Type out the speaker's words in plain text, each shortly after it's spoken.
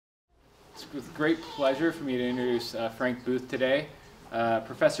It's with great pleasure for me to introduce Frank Booth today.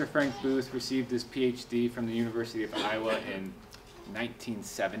 Professor Frank Booth received his Ph.D. from the University of Iowa in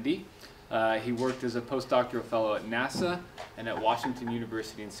 1970. He worked as a postdoctoral fellow at NASA and at Washington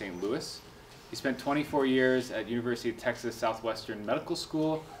University in St. Louis. He spent 24 years at University of Texas Southwestern Medical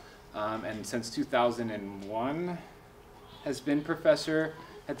School, and since 2001 has been professor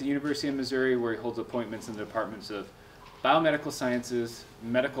at the University of Missouri, where he holds appointments in the departments of biomedical sciences,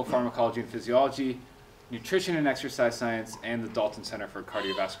 medical pharmacology and physiology, nutrition and exercise science, and the Dalton Center for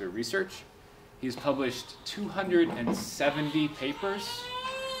Cardiovascular Research. He's published 270 papers.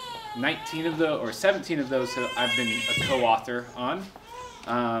 17 of those I've been a co-author on,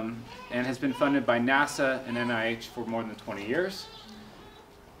 and has been funded by NASA and NIH for more than 20 years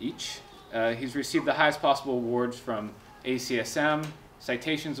each. He's received the highest possible awards from ACSM,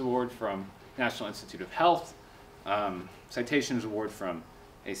 Citations Award from National Institute of Health, Citations Award from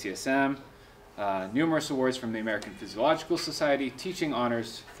ACSM, numerous awards from the American Physiological Society, teaching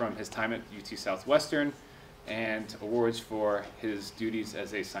honors from his time at UT Southwestern, and awards for his duties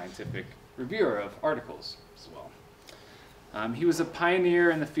as a scientific reviewer of articles as well. He was a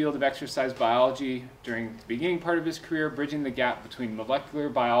pioneer in the field of exercise biology during the beginning part of his career, bridging the gap between molecular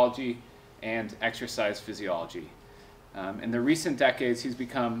biology and exercise physiology. In the recent decades, he's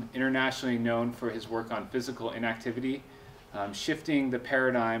become internationally known for his work on physical inactivity, shifting the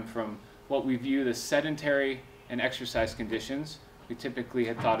paradigm from what we view as sedentary and exercise conditions. We typically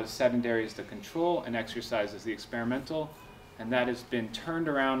had thought of sedentary as the control and exercise as the experimental, and that has been turned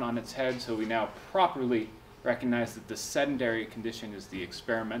around on its head, so we now properly recognize that the sedentary condition is the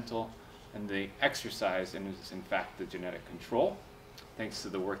experimental and the exercise and is in fact the genetic control, thanks to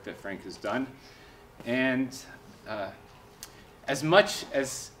the work that Frank has done. And as much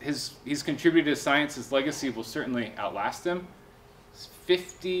as he's contributed to science, his legacy will certainly outlast him.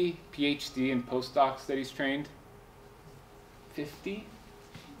 50 Ph.D. and postdocs that he's trained. 50?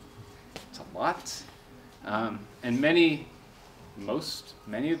 It's a lot. And many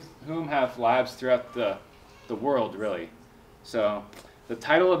of whom have labs throughout the world, really. So the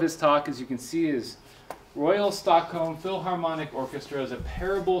title of his talk, as you can see, is Royal Stockholm Philharmonic Orchestra as a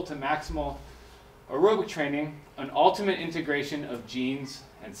Parable to Maximal Aerobic Training, an ultimate integration of genes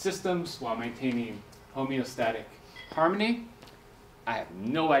and systems while maintaining homeostatic harmony. I have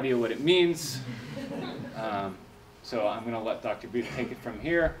no idea what it means. So I'm going to let Dr. Booth take it from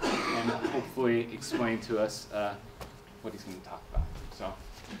here and hopefully explain to us what he's going to talk about. So,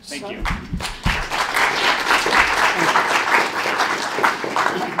 thank you.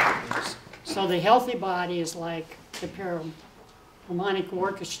 So the healthy body is like the Philharmonic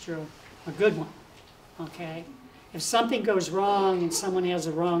Orchestra, a good one, okay? If something goes wrong and someone has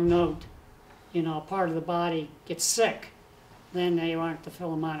a wrong note, you know, a part of the body gets sick, then they aren't the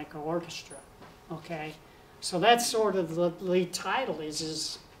Philharmonic Orchestra, okay? So that's sort of the lead title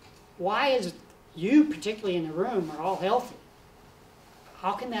is why is you, particularly in the room, are all healthy?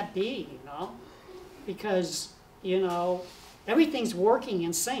 How can that be, you know? Because, you know, everything's working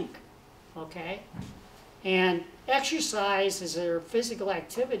in sync, okay? And exercise or physical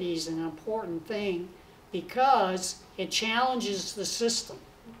activity is an important thing because it challenges the system.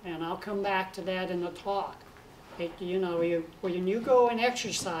 And I'll come back to that in the talk. You know, when you go and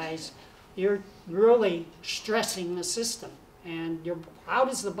exercise, you're really stressing the system. And how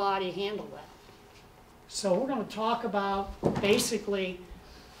does the body handle that? So we're going to talk about basically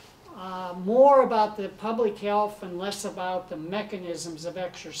more about the public health and less about the mechanisms of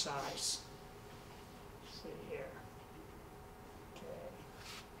exercise. Let's see here. Okay.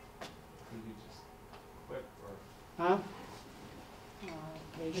 Can you just click or? Huh?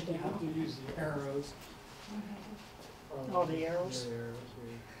 Page You have down. to use the arrows. Oh, the arrows? The arrows,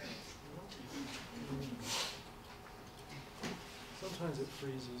 sometimes it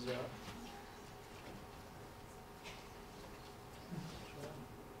freezes up.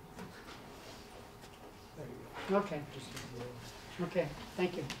 There you go. Okay. Just use the arrows. Okay,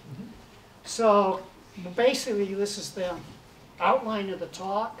 thank you. So basically this is the outline of the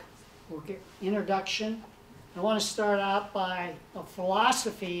talk. We'll get introduction. I want to start out by a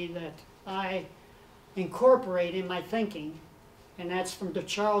philosophy that I incorporate in my thinking, and that's from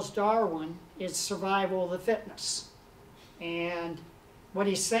Charles Darwin, is survival of the fittest. And what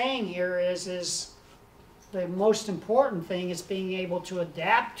he's saying here is the most important thing is being able to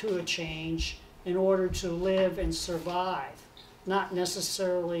adapt to a change in order to live and survive. Not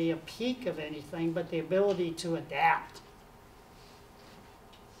necessarily a peak of anything, but the ability to adapt.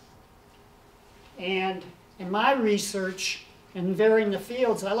 And in my research and varying the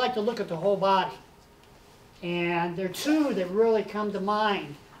fields, I like to look at the whole body. And there are two that really come to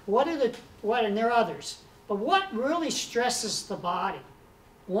mind. and there are others, but what really stresses the body?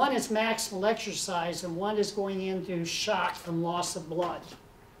 One is maximal exercise, and one is going into shock from loss of blood.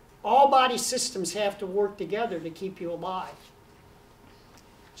 All body systems have to work together to keep you alive.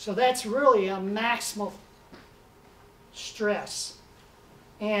 So that's really a maximal stress.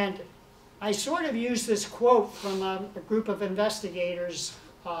 And I sort of use this quote from a group of investigators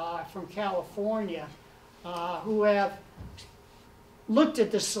from California who have looked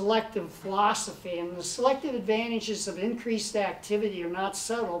at the selective philosophy, and the selective advantages of increased activity are not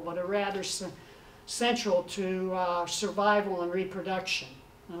subtle, but are rather central to survival and reproduction.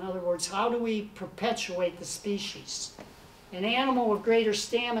 In other words, how do we perpetuate the species? An animal with greater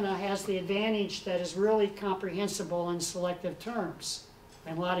stamina has the advantage that is really comprehensible in selective terms.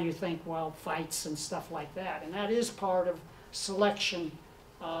 And a lot of you think, well, fights and stuff like that. And that is part of selection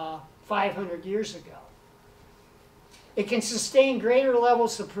 500 years ago. It can sustain greater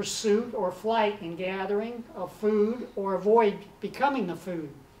levels of pursuit or flight in gathering of food, or avoid becoming the food,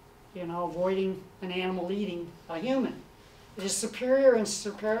 avoiding an animal eating a human. It is superior in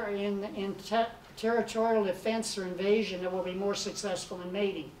territorial defense or invasion. It will be more successful in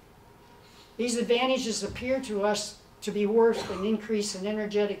mating. These advantages appear to us to be worth an increase in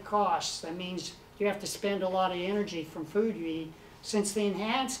energetic costs. That means you have to spend a lot of energy from food you eat, since the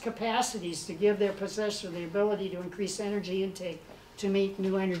enhanced capacities to give their possessor the ability to increase energy intake to meet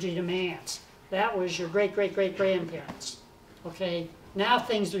new energy demands. That was your great-great-great-grandparents. Okay, now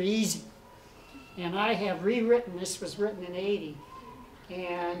things are easy. And I have rewritten, this was written in '80,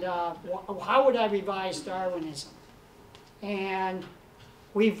 and how would I revise Darwinism? And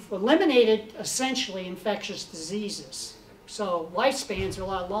we've eliminated, essentially, infectious diseases. So lifespans are a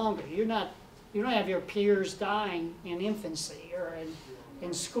lot longer. You don't have your peers dying in infancy or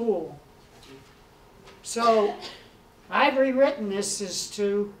in school. So I've rewritten this as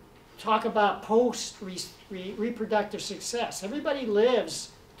to talk about post-reproductive success. Everybody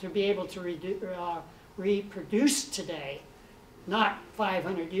lives to be able to reproduce today, not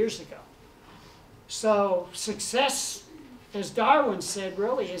 500 years ago. So success, as Darwin said,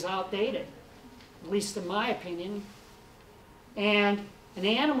 really is outdated, at least in my opinion. And an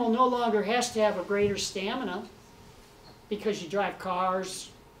animal no longer has to have a greater stamina because you drive cars,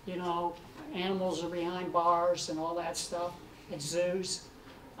 animals are behind bars and all that stuff at zoos.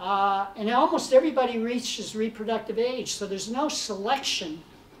 And almost everybody reaches reproductive age, so there's no selection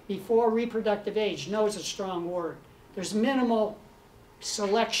before reproductive age. No is a strong word. There's minimal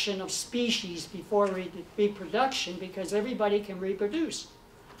selection of species before reproduction because everybody can reproduce,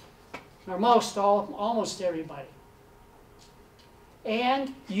 or almost everybody.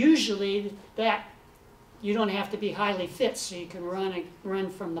 And usually that you don't have to be highly fit, so you can run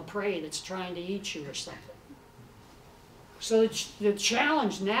from the prey that's trying to eat you or something. So the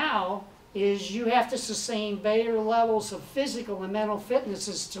challenge now is you have to sustain better levels of physical and mental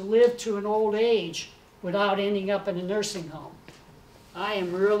fitnesses to live to an old age without ending up in a nursing home. I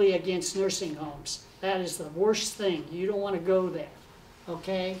am really against nursing homes. That is the worst thing. You don't want to go there,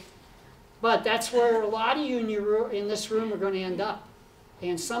 okay? But that's where a lot of you in this room are going to end up.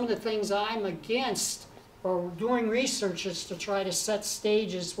 And some of the things I'm against or doing research is to try to set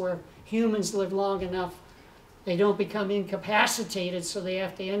stages where humans live long enough they don't become incapacitated, so they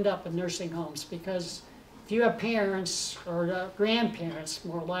have to end up in nursing homes. Because if you have parents or grandparents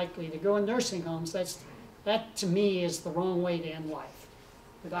more likely to go in nursing homes, that to me is the wrong way to end life,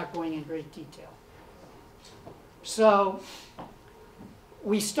 without going in great detail. So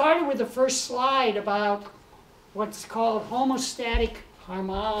we started with the first slide about what's called homeostatic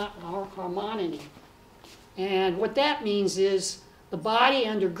harmony. And what that means is the body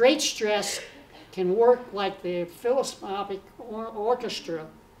under great stress can work like the philosophic orchestra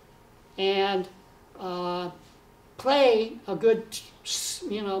and play a good,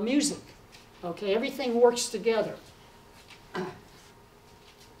 music. Okay, everything works together.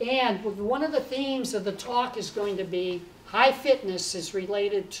 And one of the themes of the talk is going to be high fitness is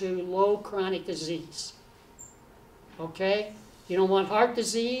related to low chronic disease. Okay, you don't want heart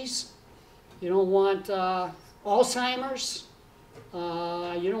disease, you don't want Alzheimer's,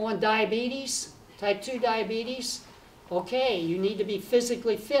 you don't want diabetes, type 2 diabetes. Okay, you need to be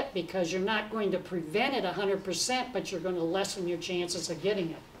physically fit because you're not going to prevent it 100%, but you're going to lessen your chances of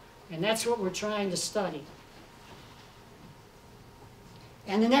getting it. And that's what we're trying to study.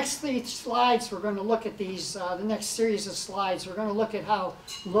 And the next 3 slides, we're going to look at these, the next series of slides, we're going to look at how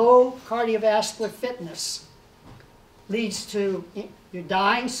low cardiovascular fitness leads to you're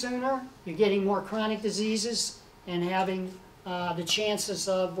dying sooner, you're getting more chronic diseases, and having the chances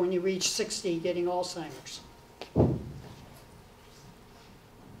of, when you reach 60, getting Alzheimer's.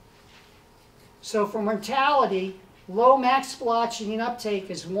 So for mortality, low maximal oxygen uptake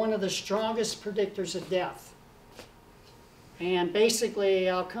is one of the strongest predictors of death. And basically,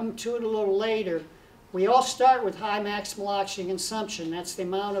 I'll come to it a little later, we all start with high maximal oxygen consumption. That's the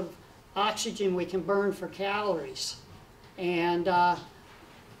amount of oxygen we can burn for calories. And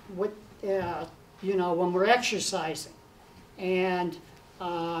you know, when we're exercising. And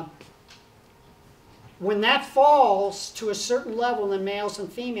when that falls to a certain level in males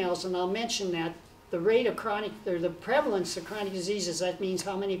and females, and I'll mention that, the rate of chronic, or the prevalence of chronic diseases, that means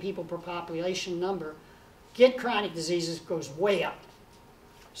how many people per population number get chronic diseases, goes way up.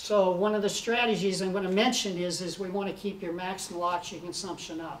 So one of the strategies I'm going to mention is we want to keep your maximal oxygen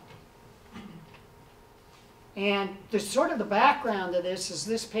consumption up. And the sort of the background of this is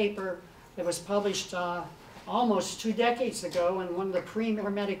this paper that was published almost 2 decades ago in one of the premier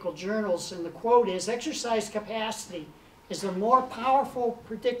medical journals, and the quote is, exercise capacity is a more powerful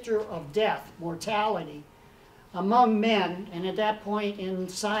predictor of death, mortality, among men, and at that point in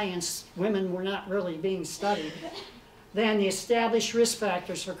science, women were not really being studied, than the established risk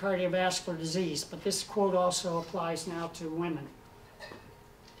factors for cardiovascular disease. But this quote also applies now to women.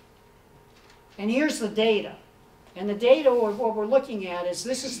 And here's the data. And the data, what we're looking at is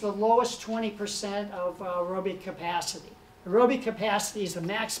this is the lowest 20% of aerobic capacity. Aerobic capacity is the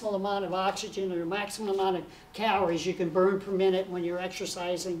maximal amount of oxygen or the maximum amount of calories you can burn per minute when you're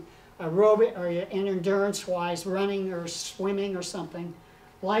exercising, aerobic or endurance-wise, running or swimming or something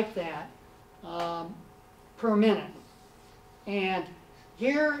like that, per minute. And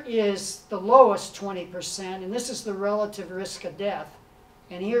here is the lowest 20%, and this is the relative risk of death.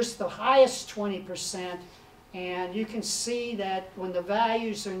 And here's the highest 20%, and you can see that when the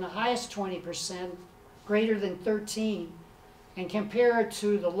values are in the highest 20%, greater than 13, and compare it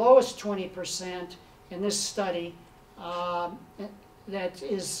to the lowest 20% in this study, that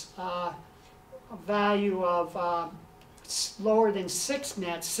is a value of lower than 6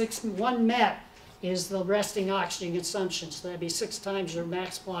 METs. 1 MET is the resting oxygen consumption, so that'd be 6 times your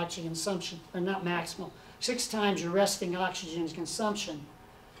maximal oxygen consumption, or not maximal, 6 times your resting oxygen consumption.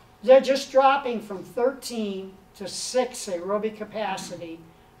 They're just dropping from 13 to 6 aerobic capacity.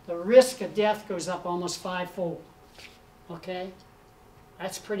 The risk of death goes up almost 5-fold. Okay?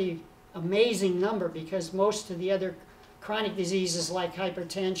 That's a pretty amazing number, because most of the other chronic diseases like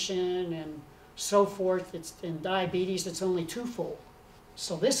hypertension and so forth, and diabetes, it's only 2-fold.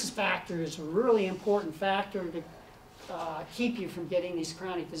 So this factor is a really important factor to keep you from getting these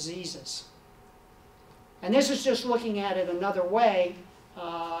chronic diseases. And this is just looking at it another way,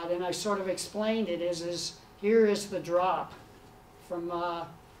 and I sort of explained it, is here is the drop from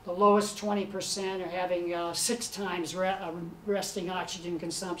the lowest 20% are having 6 times resting oxygen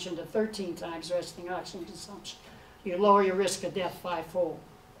consumption to 13 times resting oxygen consumption. You lower your risk of death 5-fold.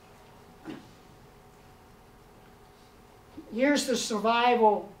 Here's the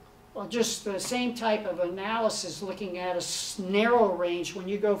survival, just the same type of analysis, looking at a narrow range. When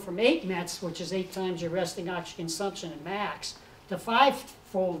you go from 8 METs, which is 8 times your resting oxygen consumption at max, to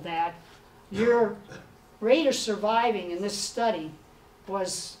 5-fold that, your rate of surviving in this study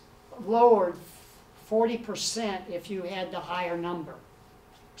was lowered 40% if you had the higher number.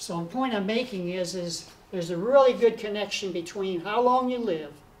 So the point I'm making is there's a really good connection between how long you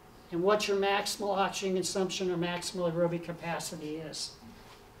live and what your maximal oxygen consumption or maximal aerobic capacity is.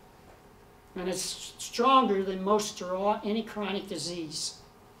 And it's stronger than most or any chronic disease.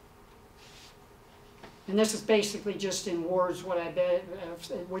 And this is basically just in words what I bet,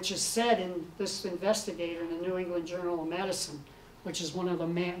 which is said in this investigator in the New England Journal of Medicine, which is one of the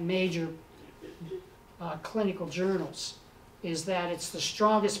major clinical journals, is that it's the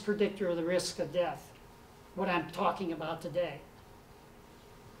strongest predictor of the risk of death, what I'm talking about today.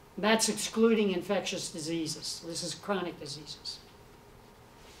 That's excluding infectious diseases. This is chronic diseases.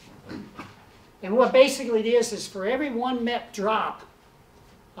 And what basically it is for every 1 MET drop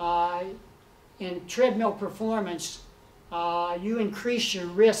in treadmill performance, you increase your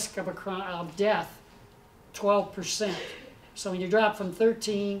risk of death 12%. So when you drop from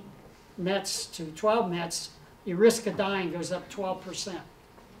 13 METs to 12 METs, your risk of dying goes up 12%.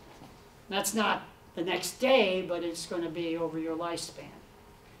 That's not the next day, but it's going to be over your lifespan.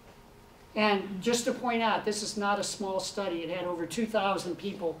 And just to point out, this is not a small study. It had over 2,000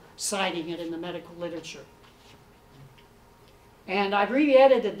 people citing it in the medical literature. And I've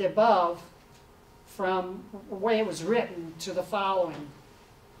re-edited the above from the way it was written to the following.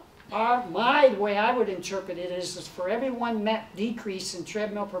 The way I would interpret it is for every 1 MET decrease in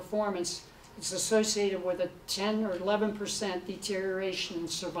treadmill performance, it's associated with a 10 or 11% deterioration in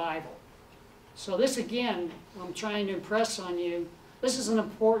survival. So this, again, I'm trying to impress on you, this is an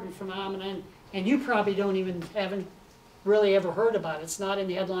important phenomenon And you probably haven't really ever heard about it. It's not in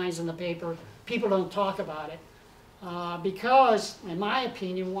the headlines in the paper. People don't talk about it. Because, in my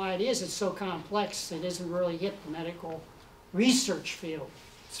opinion, why it is, it's so complex, it isn't really hit the medical research field.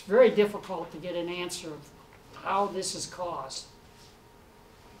 It's very difficult to get an answer of how this is caused.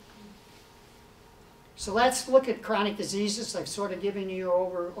 So let's look at chronic diseases. I've sort of given you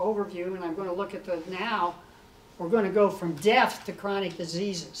your overview, and I'm going to look at now. We're going to go from death to chronic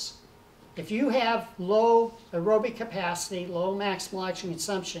diseases. If you have low aerobic capacity, low maximal oxygen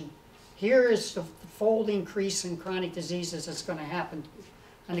consumption, here is the fold increase in chronic diseases that's going to happen.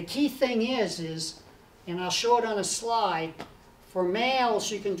 And the key thing is, and I'll show it on a slide, for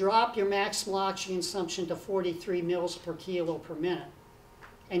males, you can drop your maximal oxygen consumption to 43 mils per kilo per minute.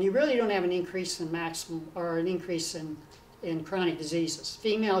 And you really don't have an increase in maximum, or an increase in chronic diseases.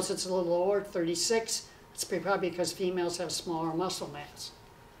 Females, it's a little lower, 36. It's probably because females have smaller muscle mass.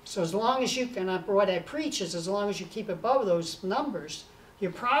 So as long as you can, what I preach is as long as you keep above those numbers,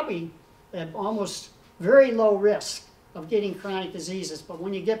 you're probably at almost very low risk of getting chronic diseases. But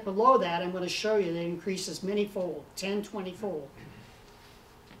when you get below that, I'm going to show you that it increases many-fold, 10, 20-fold.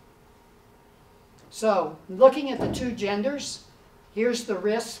 So looking at the two genders, here's the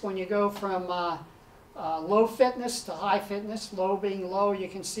risk when you go from low fitness to high fitness. Low being low, you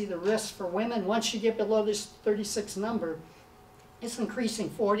can see the risk for women. Once you get below this 36 number, it's increasing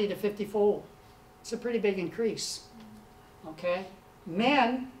 40 to 50-fold. It's a pretty big increase, okay?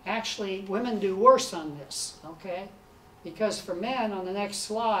 Men, actually, women do worse on this, okay? Because for men, on the next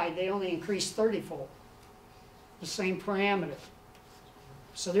slide, they only increase 30-fold, the same parameter.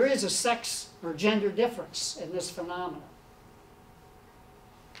 So there is a sex or gender difference in this phenomenon.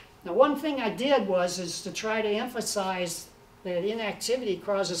 Now, one thing I did is to try to emphasize that inactivity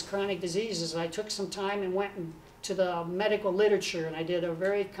causes chronic diseases. I took some time and went to the medical literature, and I did a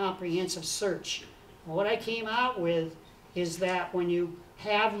very comprehensive search. And what I came out with is that when you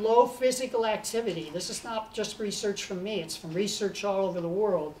have low physical activity, this is not just research from me, it's from research all over the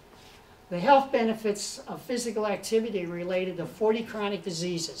world, the health benefits of physical activity are related to 40 chronic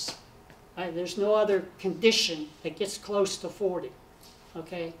diseases. There's no other condition that gets close to 40,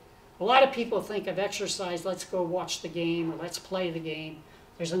 okay? A lot of people think of exercise, let's go watch the game or let's play the game.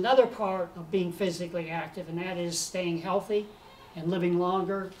 There's another part of being physically active, and that is staying healthy and living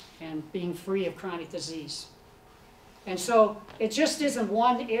longer and being free of chronic disease. And so it just isn't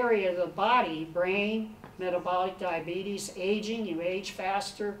one area of the body, brain, metabolic diabetes, aging, you age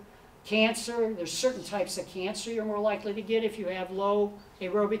faster, cancer. There's certain types of cancer you're more likely to get if you have low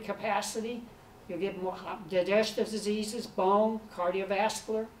aerobic capacity. You'll get more digestive diseases, bone,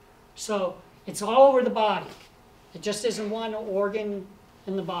 cardiovascular. So it's all over the body. It just isn't one organ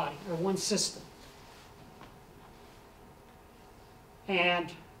in the body or one system.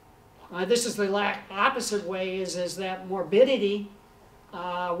 And this is the opposite way, is that morbidity,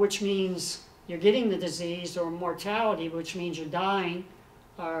 which means you're getting the disease, or mortality, which means you're dying,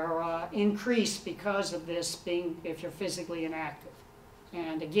 are increased because of this being, if you're physically inactive.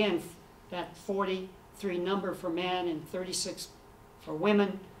 And again, that 43 number for men and 36 for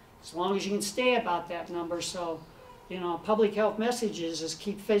women, as long as you can stay about that number. So, you know, public health messages is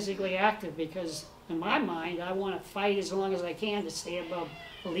keep physically active, because in my mind, I want to fight as long as I can to stay above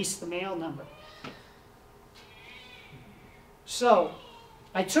at least the male number. So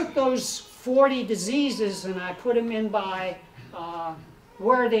I took those 40 diseases and I put them in by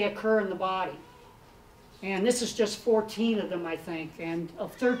where they occur in the body. And this is just 14 of them, I think. And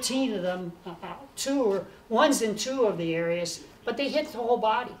of 13 of them, one's in 2 of the areas, but they hit the whole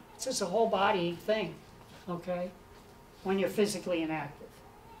body. It's just a whole body thing, okay, when you're physically inactive.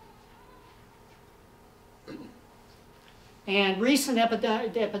 And recent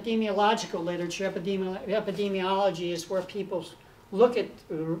epidemiological literature, epidemiology is where people look at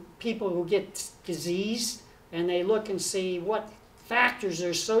people who get disease, and they look and see what factors are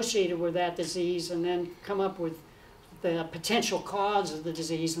associated with that disease, and then come up with the potential cause of the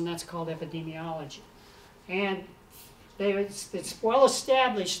disease, and that's called epidemiology. And it's well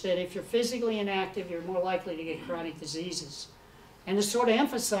established that if you're physically inactive, you're more likely to get chronic diseases. And to sort of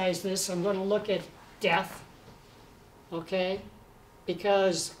emphasize this, I'm going to look at death, okay?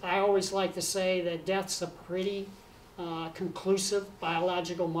 Because I always like to say that death's a pretty conclusive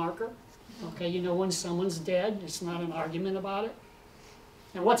biological marker. Okay, you know when someone's dead, it's not an argument about it.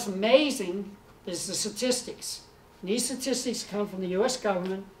 And what's amazing is the statistics. And these statistics come from the U.S.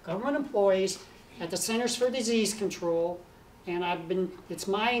 government employees at the Centers for Disease Control, and it's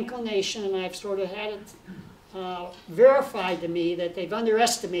my inclination, and I've sort of had it verified to me that they've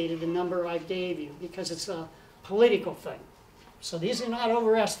underestimated the number I gave you, because it's a political thing. So these are not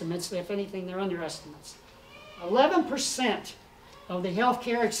overestimates. If anything, they're underestimates. 11% of the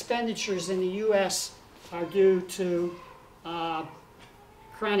healthcare expenditures in the U.S. are due to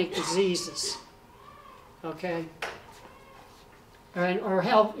chronic diseases. Okay? Or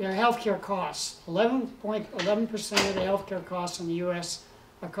healthcare costs. 11% of the healthcare costs in the U.S.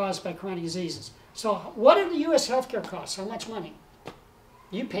 are caused by chronic diseases. So what are the U.S. healthcare costs? How much money?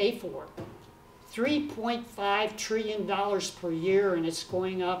 You pay for it. $3.5 trillion per year, and it's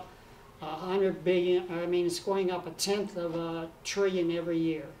going up 100 billion. I mean, it's going up 1/10 of a trillion every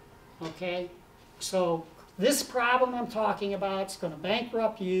year. Okay, so this problem I'm talking about is going to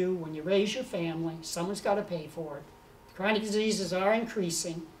bankrupt you when you raise your family. Someone's got to pay for it. Chronic diseases are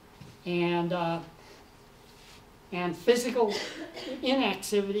increasing, and physical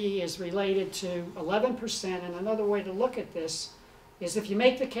inactivity is related to 11%. And another way to look at this is if you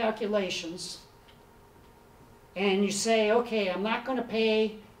make the calculations and you say, okay, I'm not going to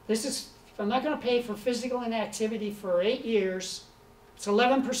pay for physical inactivity for 8 years. It's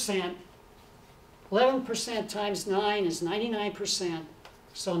 11%. 11% times 9 is 99%.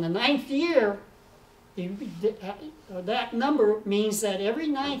 So in the 9th year, that number means that every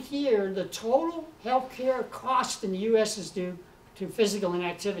 9th year, the total health care cost in the U.S. is due to physical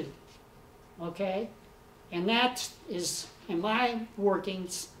inactivity. Okay? And that is, in my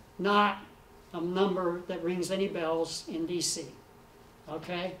workings, not a number that rings any bells in D.C.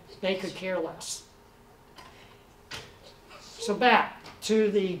 Okay? They could care less. So back to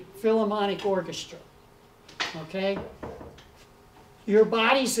the Philharmonic Orchestra. Okay? Your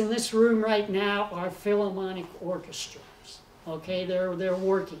bodies in this room right now are Philharmonic orchestras. Okay? They're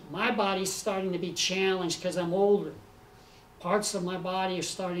working. My body's starting to be challenged because I'm older. Parts of my body are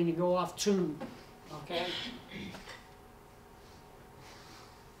starting to go off tune. Okay?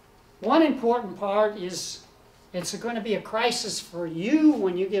 One important part is it's going to be a crisis for you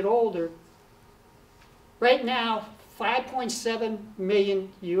when you get older. Right now, 5.7 million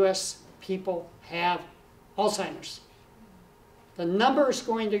U.S. people have Alzheimer's. The number is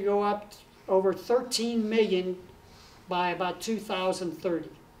going to go up over 13 million by about 2030.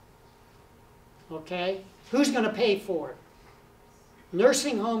 Okay? Who's going to pay for it?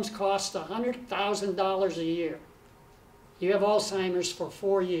 Nursing homes cost $100,000 a year. You have Alzheimer's for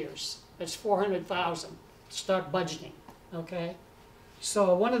 4 years. That's $400,000. Start budgeting, okay?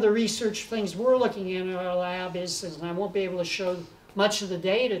 So one of the research things we're looking at in our lab is, and I won't be able to show much of the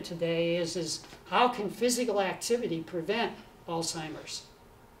data today, is how can physical activity prevent Alzheimer's?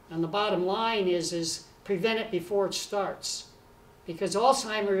 And the bottom line is prevent it before it starts. Because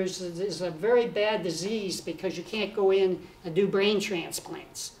Alzheimer's is a very bad disease because you can't go in and do brain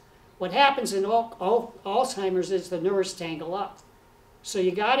transplants. What happens in Alzheimer's is the nerves tangle up. So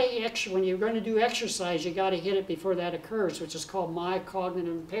you got to, when you're going to do exercise, you got to hit it before that occurs, which is called mild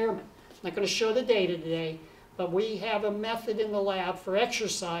cognitive impairment. I'm not going to show the data today, but we have a method in the lab for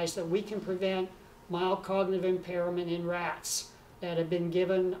exercise that we can prevent mild cognitive impairment in rats that have been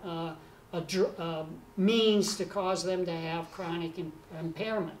given a means to cause them to have chronic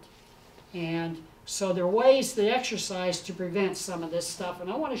impairment. And so there are ways to exercise to prevent some of this stuff.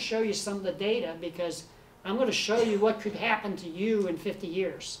 And I want to show you some of the data because I'm going to show you what could happen to you in 50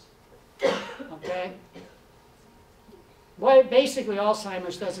 years. Okay? Well, basically,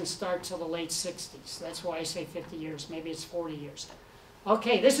 Alzheimer's doesn't start till the late 60s. That's why I say 50 years. Maybe it's 40 years.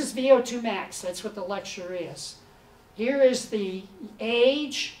 Okay, this is VO2 max. That's what the lecture is. Here is the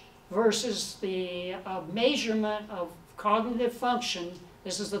age versus the measurement of cognitive function.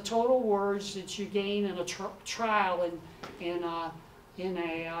 This is the total words that you gain in a trial in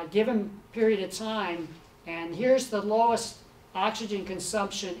a given period of time. And here's the lowest oxygen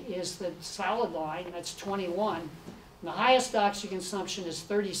consumption is the solid line, that's 21. And the highest oxygen consumption is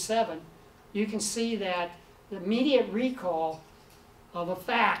 37. You can see that the immediate recall of a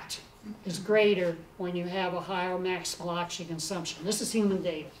fact is greater when you have a higher maximal oxygen consumption. This is human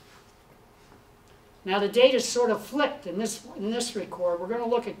data. Now the data is sort of flipped in this record. We're going to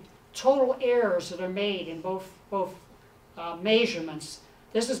look at total errors that are made in both measurements.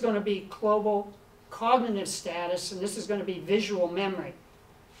 This is going to be global cognitive status, and this is going to be visual memory.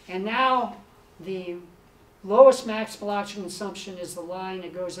 And now the lowest maximal oxygen consumption is the line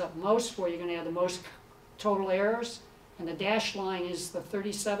that goes up most, where you're going to have the most total errors. And the dashed line is the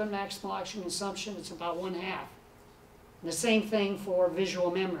 37 maximal oxygen consumption. It's about 1/2. And the same thing for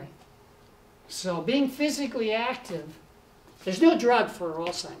visual memory. So being physically active, there's no drug for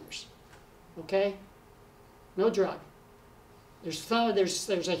Alzheimer's, okay? No drug. There's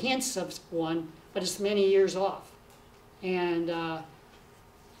a hint of one, but it's many years off. And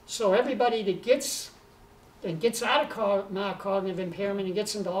so everybody that gets and gets out of mild cognitive impairment and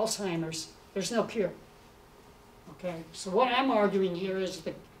gets into Alzheimer's, there's no cure. Okay, so what I'm arguing here is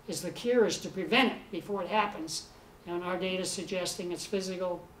the cure is to prevent it before it happens, and our data is suggesting it's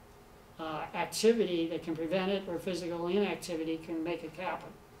physical activity that can prevent it, or physical inactivity can make it happen.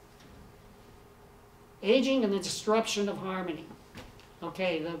 Aging and the disruption of harmony.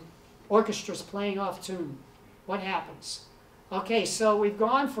 Okay, the orchestra's playing off tune. What happens? Okay, so we've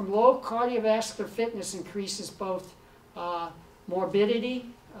gone from low cardiovascular fitness increases both morbidity,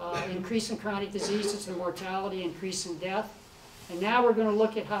 increase in chronic diseases and mortality, increase in death. And now we're going to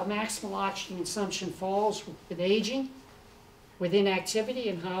look at how maximal oxygen consumption falls with aging, with inactivity,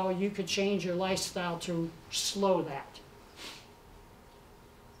 and how you could change your lifestyle to slow that.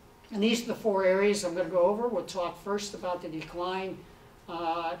 And these are the 4 areas I'm going to go over. We'll talk first about the decline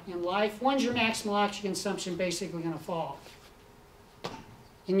in life. When's your maximal oxygen consumption basically going to fall?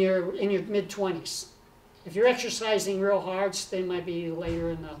 In your mid-20s. If you're exercising real hard, they might be later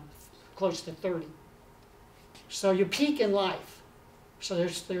in the close to 30. So you peak in life. So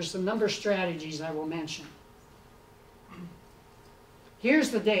there's a number of strategies I will mention. Here's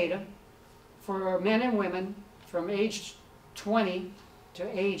the data for men and women from age 20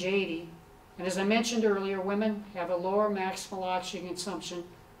 to age 80. And as I mentioned earlier, women have a lower maximal oxygen consumption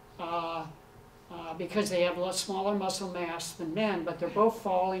because they have a lot smaller muscle mass than men, but they're both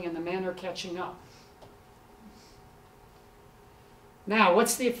falling and the men are catching up. Now,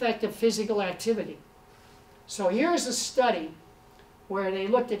 what's the effect of physical activity? So here's a study where they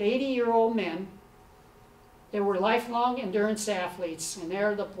looked at 80-year-old men. They were lifelong endurance athletes, and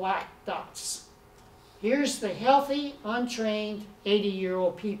they're the black dots. Here's the healthy, untrained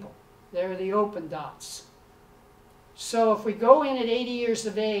 80-year-old people. They're the open dots. So if we go in at 80 years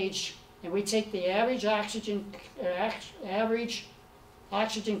of age and we take the average oxygen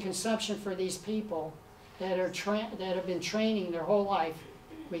consumption for these people that have been training their whole life,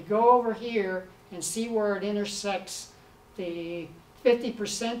 we go over here and see where it intersects the 50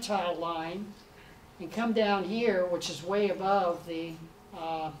 percentile line and come down here, which is way above the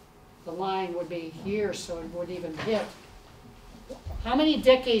line would be here, so it would even hit. How many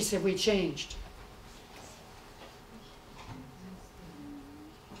decades have we changed?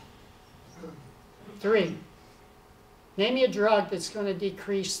 Three. Name me a drug that's going to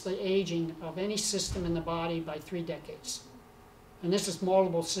decrease the aging of any system in the body by 3 decades. And this is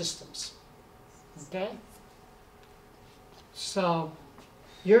multiple systems. Okay? So,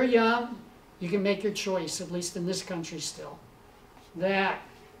 you're young, you can make your choice, at least in this country still, that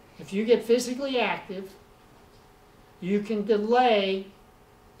if you get physically active, you can delay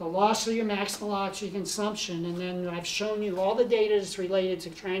the loss of your maximal oxygen consumption, and then I've shown you all the data that's related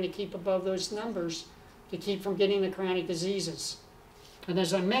to trying to keep above those numbers to keep from getting the chronic diseases. And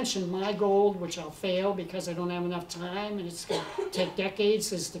as I mentioned, my goal, which I'll fail because I don't have enough time and it's going to take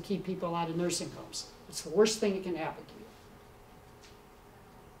decades, is to keep people out of nursing homes. It's the worst thing that can happen to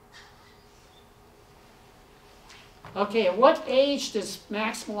you. Okay, at what age does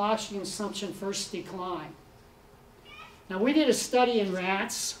maximal oxygen consumption first decline? Now, we did a study in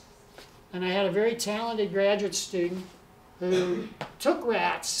rats, and I had a very talented graduate student who took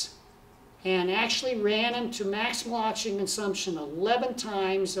rats and actually ran them to maximal oxygen consumption 11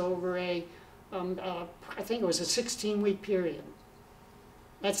 times over I think it was a 16-week period.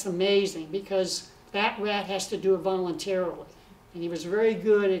 That's amazing because that rat has to do it voluntarily. And he was very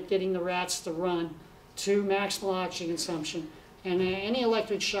good at getting the rats to run to maximal oxygen consumption. And any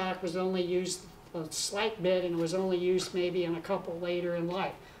electric shock was only used a slight bit, and it was only used maybe in a couple later in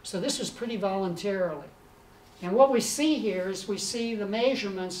life. So this was pretty voluntarily. And what we see here is we see the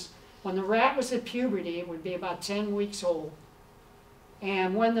measurements. When the rat was at puberty, it would be about 10 weeks old.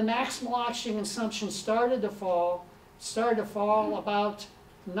 And when the maximal oxygen consumption started to fall about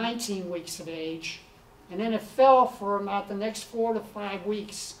 19 weeks of age. And then it fell for about the next 4 to 5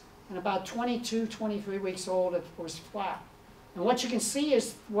 weeks. And about 22, 23 weeks old, it was flat. And what you can see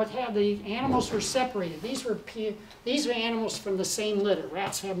is the animals were separated. These are animals from the same litter.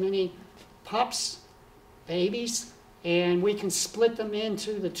 Rats have many pups, babies, and we can split them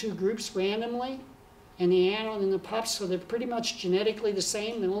into the 2 groups randomly. And the animal and the pups, so they're pretty much genetically the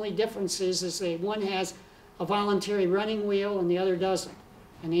same. The only difference is one has a voluntary running wheel and the other doesn't.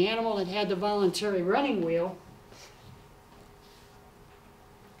 And the animal that had the voluntary running wheel,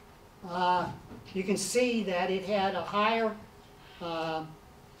 you can see that it had a higher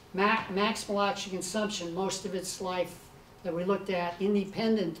maximal oxygen consumption most of its life that we looked at,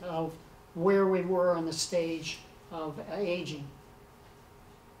 independent of where we were on the stage of aging.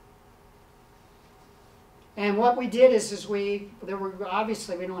 And what we did is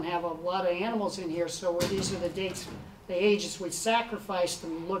obviously we don't have a lot of animals in here, so these are the ages we sacrificed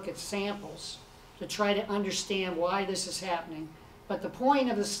them to look at samples to try to understand why this is happening. But the point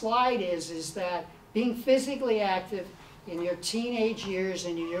of the slide is that being physically active in your teenage years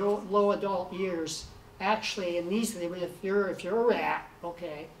and your low adult years, actually, and these, if you're a rat,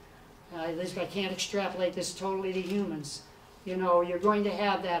 okay, at least I can't extrapolate this totally to humans. You know, you're going to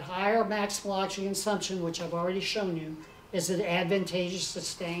have that higher maximal oxygen consumption, which I've already shown you, is it advantageous to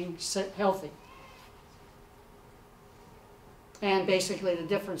staying healthy. And basically the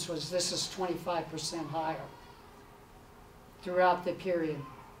difference was this is 25% higher throughout the period.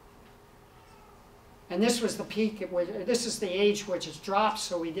 And this was the peak, this is the age which has dropped,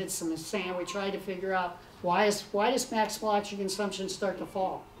 so we did some sand. We tried to figure out why does maximal oxygen consumption start to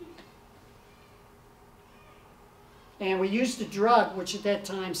fall? And we used a drug, which at that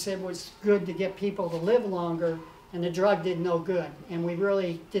time said was good to get people to live longer, and the drug did no good. And we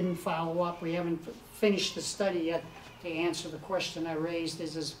really didn't follow up. We haven't finished the study yet to answer the question I raised,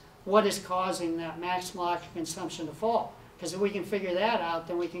 is what is causing that maximal oxygen consumption to fall? Because if we can figure that out,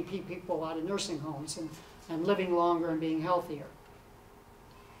 then we can keep people out of nursing homes and living longer and being healthier.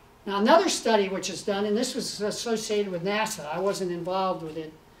 Now another study which is done, and this was associated with NASA, I wasn't involved with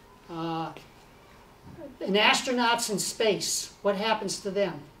it, and astronauts in space, what happens to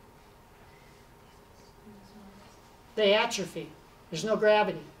them? They atrophy. There's no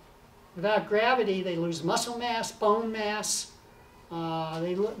gravity. Without gravity, they lose muscle mass, bone mass.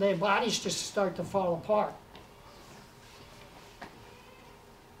 Their bodies just start to fall apart.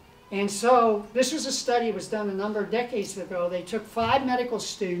 And so this was a study that was done a number of decades ago. They took 5 medical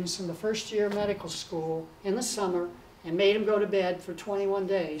students in the first year of medical school in the summer and made them go to bed for 21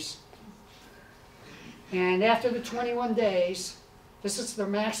 days. And after the 21 days, their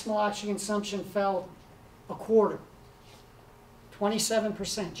maximal oxygen consumption fell a quarter,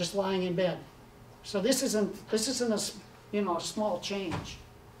 27%, just lying in bed. So this isn't a small change.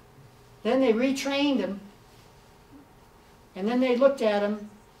 Then they retrained them, and then they looked at them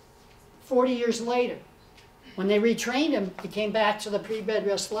 40 years later. When they retrained them, it came back to the pre-bed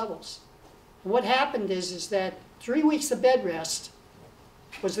rest levels. And what happened is that 3 weeks of bed rest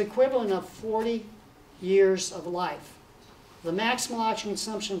was the equivalent of 40 years of life. The maximal oxygen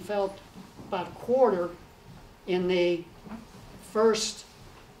consumption fell about a quarter in the first,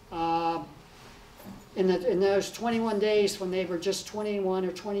 in those 21 days when they were just 21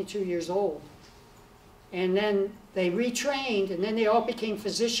 or 22 years old. And then they retrained, and then they all became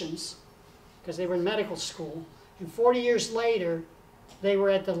physicians because they were in medical school. And 40 years later, they were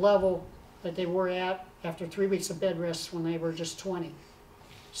at the level that they were at after 3 weeks of bed rest when they were just 20.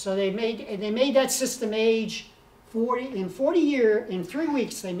 So they made that system age 40 in 3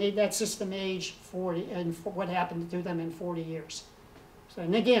 weeks. They made that system age 40, and what happened to them in 40 years. So,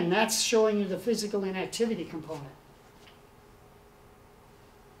 and again, that's showing you the physical inactivity component.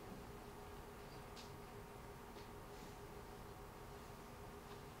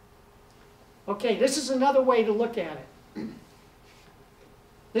 Okay, this is another way to look at it.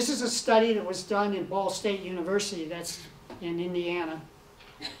 This is a study that was done in Ball State University, that's in Indiana.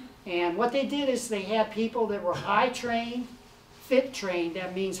 And what they did is they had people that were high trained, fit trained.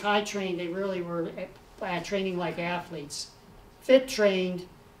 That means high trained, they really were training like athletes. Fit trained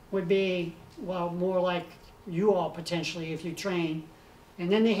would be, well, more like you all potentially if you train.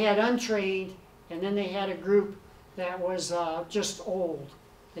 And then they had untrained, and then they had a group that was just old.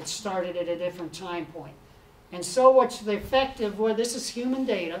 It started at a different time point. And so what's the effective, well, this is human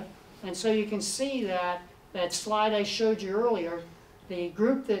data, and so you can see that slide I showed you earlier, the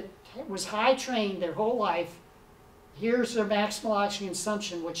group that was high trained their whole life, here's their maximal oxygen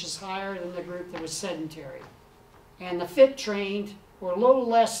consumption, which is higher than the group that was sedentary. And the fit trained were a little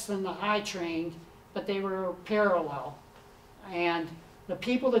less than the high trained, but they were parallel. And the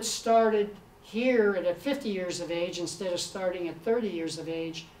people that started here at 50 years of age instead of starting at 30 years of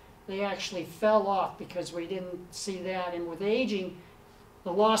age, they actually fell off because we didn't see that. And with aging,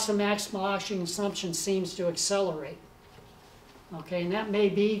 the loss of maximal oxygen consumption seems to accelerate. Okay, and that may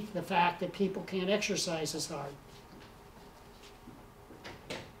be the fact that people can't exercise as hard.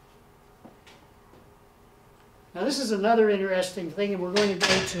 Now this is another interesting thing, and we're going to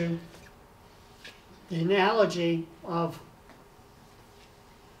go to the analogy of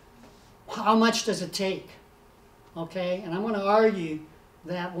how much does it take, okay? And I'm going to argue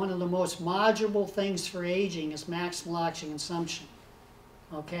that one of the most modular things for aging is maximal oxygen consumption,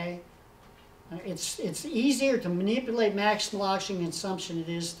 okay? It's easier to manipulate maximal oxygen consumption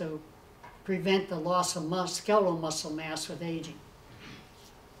than it is to prevent the loss of skeletal muscle mass with aging.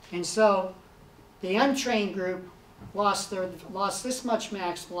 And so The untrained group lost this much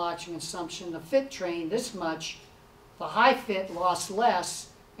maximal oxygen consumption, the fit trained this much, the high fit lost less,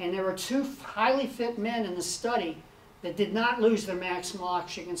 and there were 2 highly fit men in the study that did not lose their maximal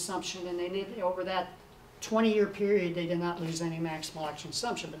oxygen consumption, and they did, over that 20-year period, they did not lose any maximal oxygen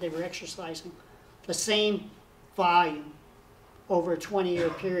consumption, but they were exercising the same volume over a 20-year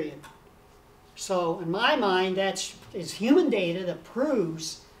period. So in my mind, that is human data that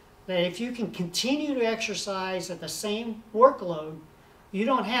proves that if you can continue to exercise at the same workload, you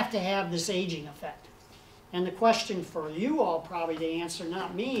don't have to have this aging effect. And the question for you all probably to answer,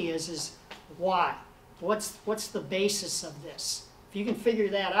 not me, is why? What's the basis of this? If you can figure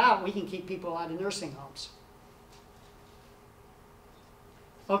that out, we can keep people out of nursing homes.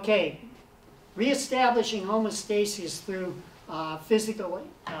 Okay, reestablishing homeostasis through physical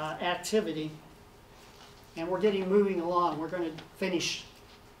activity. And we're moving along. We're going to finish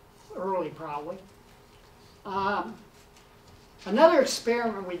early probably. Another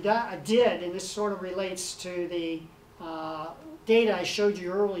experiment we did, and this sort of relates to the data I showed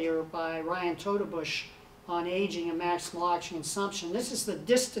you earlier by Ryan Totebush on aging and maximal oxygen consumption. This is the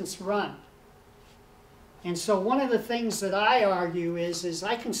distance run. And so one of the things that I argue is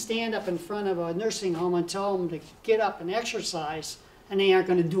I can stand up in front of a nursing home and tell them to get up and exercise, and they aren't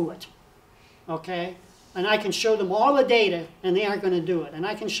going to do it. Okay? And I can show them all the data, and they aren't going to do it. And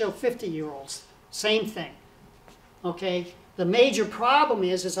I can show 50-year-olds, same thing. Okay? The major problem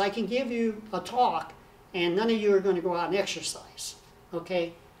is I can give you a talk, and none of you are going to go out and exercise.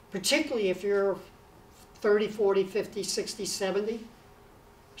 Okay? Particularly if you're 30, 40, 50, 60, 70.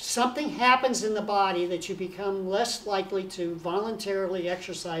 Something happens in the body that you become less likely to voluntarily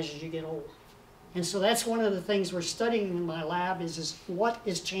exercise as you get older. And so that's one of the things we're studying in my lab is what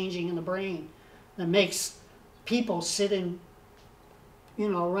is changing in the brain that makes people sit in,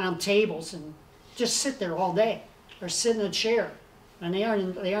 around tables and just sit there all day, or sit in a chair, and they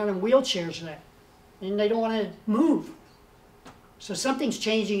aren't in wheelchairs there, and they don't want to move. So something's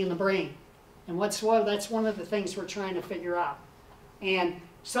changing in the brain, and that's one of the things we're trying to figure out. And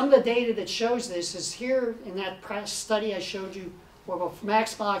some of the data that shows this is here in that study I showed you with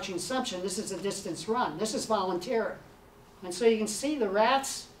maximal oxygen consumption. This is a distance run. This is voluntary. And so you can see the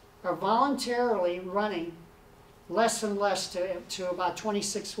rats are voluntarily running less and less to about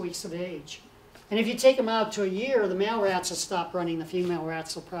 26 weeks of age. And if you take them out to a year, the male rats will stop running. The female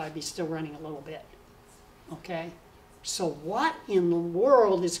rats will probably be still running a little bit. Okay? So what in the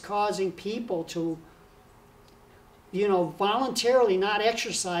world is causing people to voluntarily not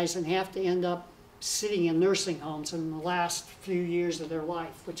exercise and have to end up sitting in nursing homes in the last few years of their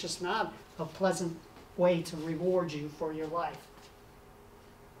life, which is not a pleasant way to reward you for your life.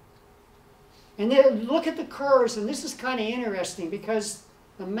 And then look at the curves, and this is kind of interesting because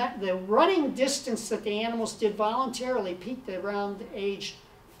the running distance that the animals did voluntarily peaked around age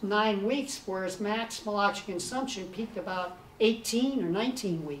 9 weeks, whereas maximal oxygen consumption peaked about 18 or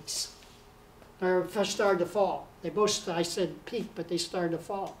 19 weeks, or started to fall. They both, I said peaked, but they started to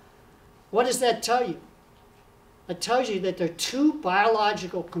fall. What does that tell you? It tells you that there are 2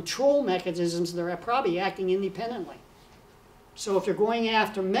 biological control mechanisms that are probably acting independently. So if you're going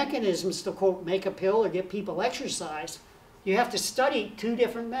after mechanisms to, quote, make a pill or get people exercise, you have to study two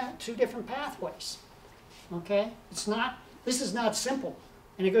different pathways. Okay? This is not simple.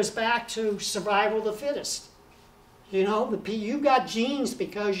 And it goes back to survival of the fittest. You got genes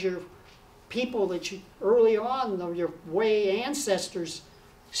because you're people that you early on, your way ancestors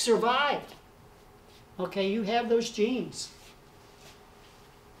survived. Okay, you have those genes.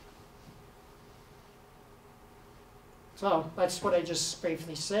 So that's what I just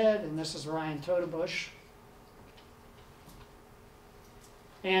briefly said, and this is Ryan Totebush.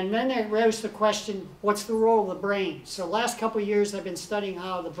 And then there rose the question, what's the role of the brain? So the last couple of years I've been studying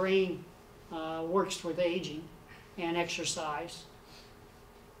how the brain works with aging and exercise.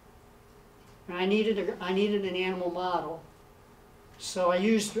 And I needed an animal model. So I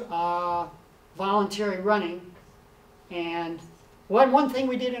used voluntary running. And one thing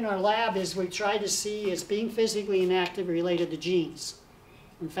we did in our lab is we tried to see is being physically inactive related to genes.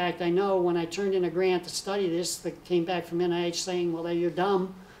 In fact, I know when I turned in a grant to study this, that came back from NIH saying, well, you're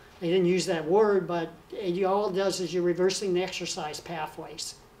dumb. They didn't use that word, but all it does is you're reversing the exercise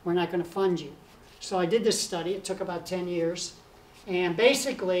pathways. We're not going to fund you. So I did this study. It took about 10 years. And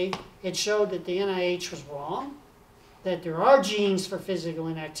basically, it showed that the NIH was wrong, that there are genes for physical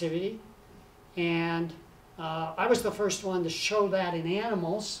inactivity. And I was the first one to show that in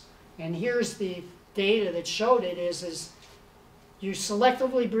animals. And here's the data that showed it is you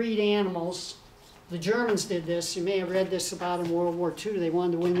selectively breed animals the Germans did this. You may have read this about in World War II. They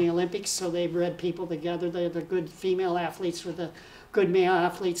wanted to win the Olympics, so they bred people together. They had the good female athletes with the good male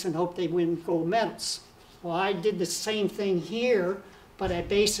athletes and hoped they'd win gold medals. Well, I did the same thing here, but I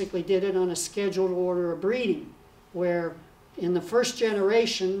basically did it on a scheduled order of breeding, where in the first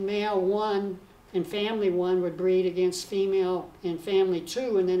generation, male 1 in family 1 would breed against female in family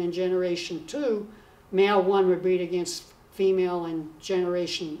 2, and then in generation 2, male 1 would breed against female in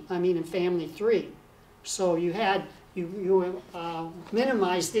in family 3. So you had, you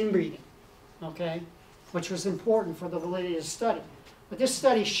minimized inbreeding, okay, which was important for the validity of the study. What this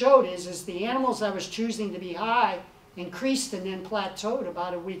study showed is the animals I was choosing to be high increased and then plateaued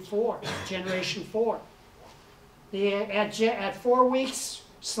about at week 4, generation 4. At 4 weeks,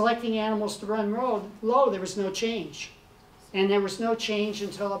 selecting animals to run low, there was no change. And there was no change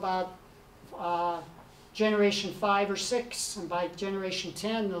until about generation 5 or 6, and by generation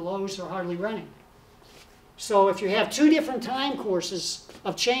 10, the lows are hardly running. So if you have 2 different time courses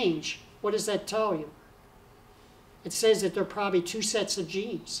of change, what does that tell you? It says that there are probably 2 sets of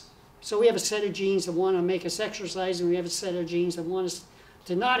genes. So we have a set of genes that want to make us exercise, and we have a set of genes that want us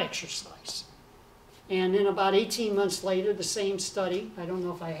to not exercise. And then about 18 months later, the same study, I don't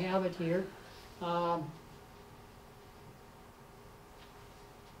know if I have it here.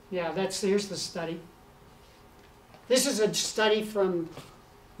 Here's the study. This is a study from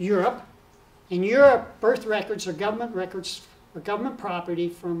Europe. In Europe, birth records are government property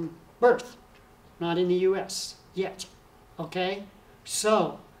from birth, not in the US yet, okay?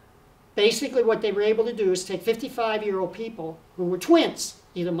 So basically what they were able to do is take 55-year-old people who were twins,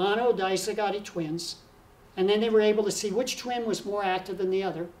 either mono or dizygotic twins, and then they were able to see which twin was more active than the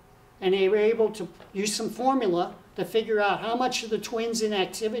other, and they were able to use some formula to figure out how much of the twins'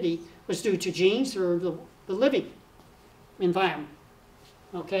 inactivity was due to genes or the living environment,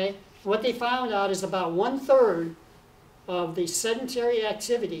 okay? What they found out is about 1/3 of the sedentary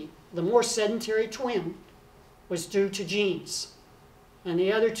activity, the more sedentary twin, was due to genes. And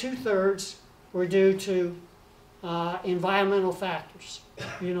the other 2/3 were due to environmental factors.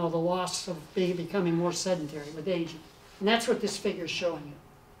 You know, the loss of becoming more sedentary with aging. And that's what this figure is showing you.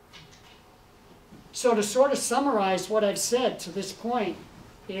 So to sort of summarize what I've said to this point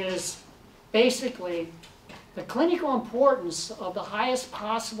is basically the clinical importance of the highest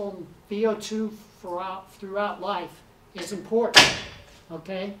possible VO2 throughout life is important,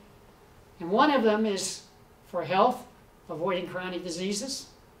 okay? And one of them is for health, avoiding chronic diseases.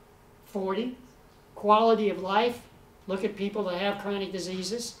 40, quality of life. Look at people that have chronic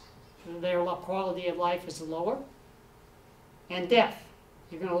diseases. Their quality of life is lower. And death.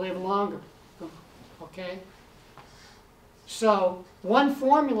 You're going to live longer, okay? So one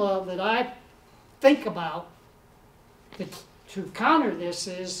formula that I think about to counter this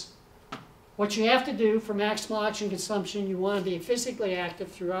is what you have to do for maximal oxygen consumption. You want to be physically active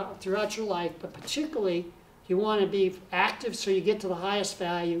throughout your life, but particularly you want to be active so you get to the highest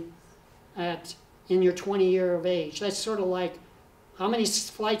value in your 20 year of age. That's sort of like how many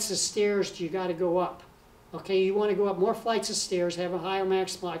flights of stairs do you got to go up? Okay, you want to go up more flights of stairs, have a higher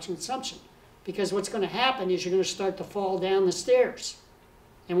maximal oxygen consumption. Because what's going to happen is you're going to start to fall down the stairs.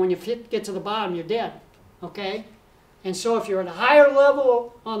 And when you get to the bottom, you're dead. Okay? And so if you're at a higher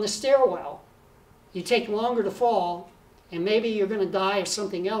level on the stairwell, you take longer to fall, and maybe you're going to die of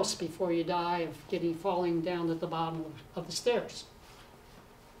something else before you die of falling down at the bottom of the stairs.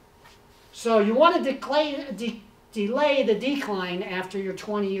 So you want to delay the decline after you're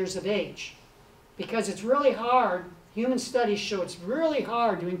 20 years of age, because it's really hard. Human studies show it's really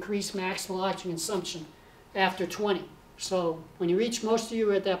hard to increase maximal oxygen consumption after 20. So when you reach, most of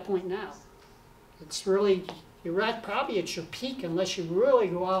you are at that point now. It's really, you're probably at your peak unless you really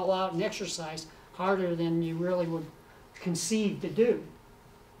go all out and exercise harder than you really would conceive to do.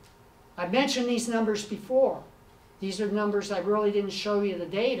 I've mentioned these numbers before. These are numbers I really didn't show you the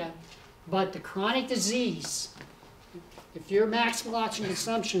data, but the chronic disease, if your maximal oxygen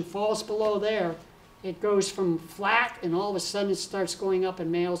consumption falls below there, it goes from flat and all of a sudden it starts going up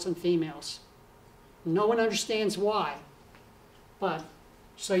in males and females. No one understands why. But,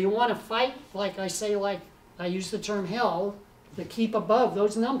 so you want to fight, like I say, like I use the term hell, to keep above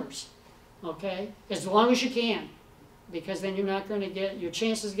those numbers, okay? As long as you can, because then you're not going to get, your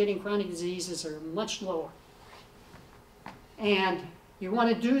chances of getting chronic diseases are much lower. And you want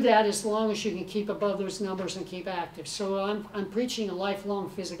to do that as long as you can keep above those numbers and keep active. So I'm preaching a lifelong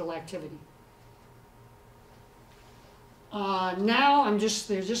physical activity. Now there's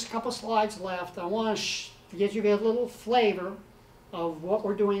just a couple slides left. I want to get you a little flavor of what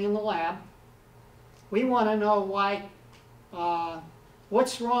we're doing in the lab. We want to know why,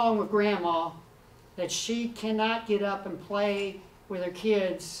 what's wrong with grandma that she cannot get up and play with her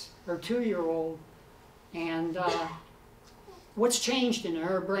kids, her 2-year-old, and what's changed in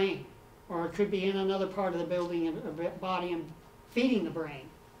her brain, or it could be in another part of the building and body and feeding the brain.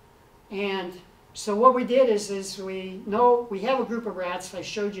 And so what we did is we know we have a group of rats. I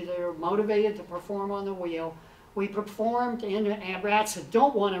showed you they were motivated to perform on the wheel. We performed in rats that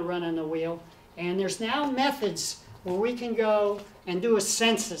don't want to run on the wheel, and there's now methods where we can go and do a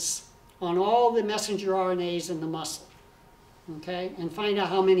census on all the messenger RNAs in the muscle, okay, and find out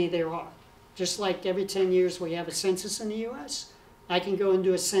how many there are. Just like every 10 years we have a census in the U.S., I can go and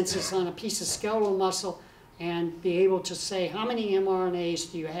do a census on a piece of skeletal muscle and be able to say how many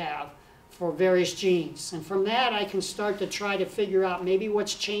mRNAs do you have for various genes. And from that I can start to try to figure out maybe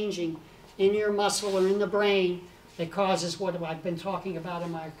what's changing in your muscle or in the brain that causes what I've been talking about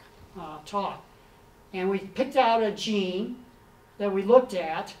in my talk. And we picked out a gene that we looked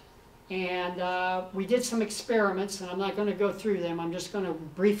at, and we did some experiments, and I'm not going to go through them. I'm just going to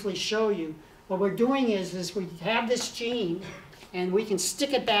briefly show you. What we're doing is we have this gene, and we can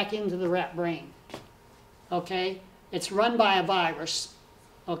stick it back into the rat brain. Okay? It's run by a virus.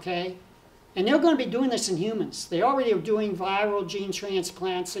 Okay? And they're going to be doing this in humans. They already are doing viral gene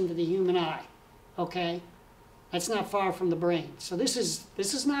transplants into the human eye. Okay? That's not far from the brain. So this is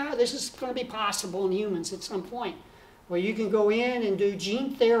going to be possible in humans at some point, where you can go in and do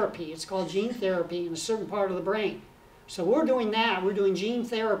gene therapy. It's called gene therapy in a certain part of the brain. So we're doing that. We're doing gene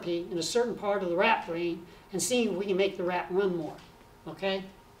therapy in a certain part of the rat brain and seeing if we can make the rat run more. Okay?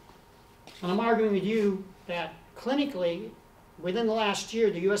 And I'm arguing with you that clinically, within the last year,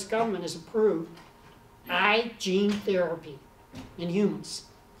 the U.S. government has approved eye gene therapy in humans.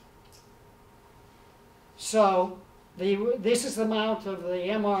 So this is the amount of the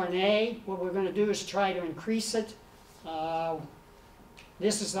mRNA. What we're going to do is try to increase it.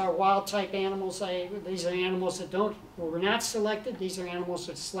 This is our wild type animals. These are animals that were not selected. These are animals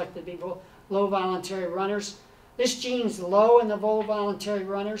that selected to be low voluntary runners. This gene's low in the low voluntary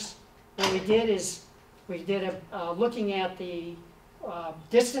runners. What we did is we did looking at the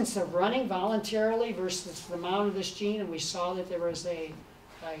distance of running voluntarily versus the amount of this gene, and we saw that there was a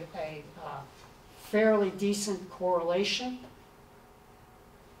fairly decent correlation.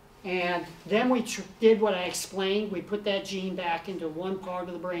 And then we did what I explained. We put that gene back into one part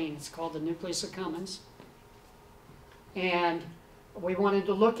of the brain. It's called the nucleus accumbens. And we wanted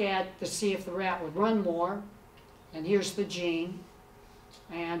to look at to see if the rat would run more. And here's the gene.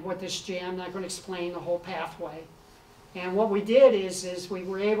 And what this gene, I'm not going to explain the whole pathway. And what we did is we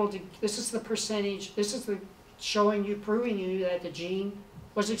were able to, this is the percentage, this is the showing you, proving you that the gene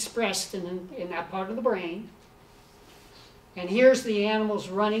was expressed in that part of the brain. And here's the animals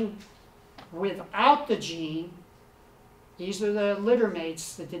running without the gene. These are the litter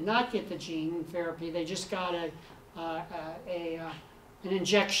mates that did not get the gene therapy. They just got an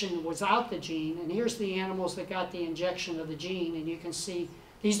injection without the gene. And here's the animals that got the injection of the gene. And you can see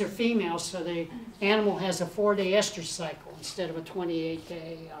these are females, so the animal has a 4-day estrous cycle instead of a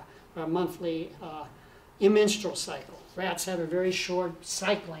 28-day or monthly menstrual cycle. Rats have a very short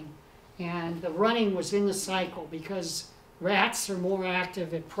cycling, and the running was in the cycle because rats are more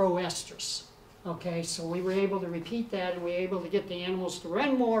active at proestrus. Okay, so we were able to repeat that, and we were able to get the animals to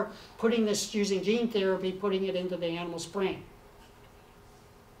run more, putting this, using gene therapy, putting it into the animal's brain.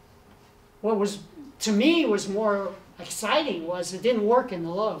 What was, to me, was more exciting was it didn't work in the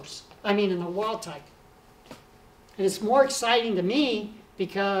lows. I mean, in the wild type. And it's more exciting to me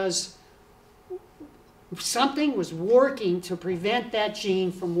because something was working to prevent that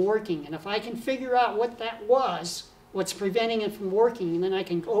gene from working. And if I can figure out what that was, what's preventing it from working, and then I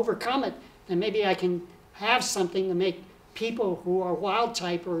can overcome it, then maybe I can have something to make people who are wild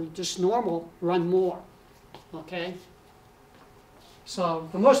type or just normal run more. Okay? So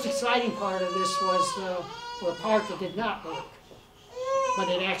the most exciting part of this was the part that did not work, but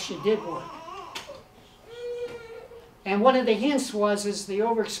it actually did work. And one of the hints is the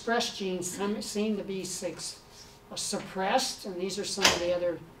overexpressed genes seem to be suppressed, and these are some of the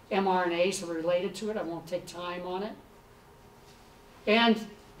other mRNAs that are related to it. I won't take time on it. And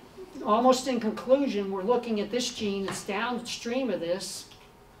almost in conclusion, we're looking at this gene that's downstream of this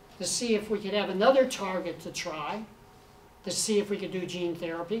to see if we could have another target to try, to see if we could do gene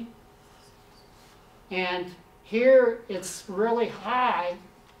therapy. And here it's really high,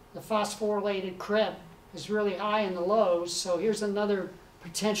 the phosphorylated Krebs is really high in the lows, so here's another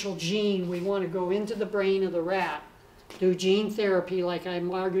potential gene. We want to go into the brain of the rat, do gene therapy like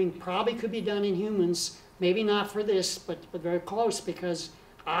I'm arguing probably could be done in humans, maybe not for this, but very close because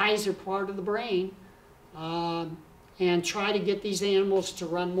eyes are part of the brain, and try to get these animals to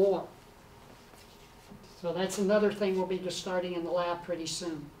run more. So that's another thing we'll be just starting in the lab pretty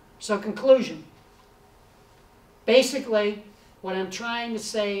soon. So conclusion. Basically, what I'm trying to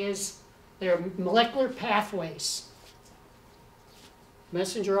say is there are molecular pathways,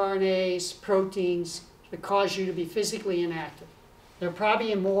 messenger RNAs, proteins, that cause you to be physically inactive. They're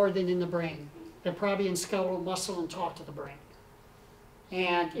probably in more than in the brain. They're probably in skeletal muscle and talk to the brain.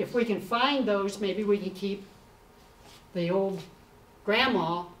 And if we can find those, maybe we can keep the old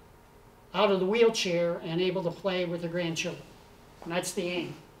grandma out of the wheelchair and able to play with her grandchildren. And that's the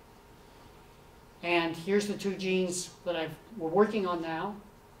aim. And here's the two genes that we're working on now.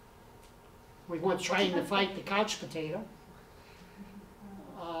 We want trying to fight the couch potato.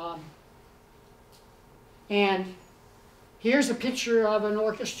 And here's a picture of an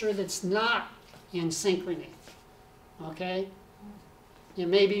orchestra that's not in synchrony. Okay? It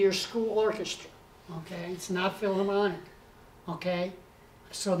may be your school orchestra. Okay? It's not philharmonic. Okay?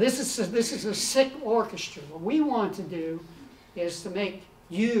 So this is a sick orchestra. What we want to do is to make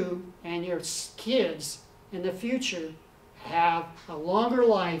you and your kids in the future have a longer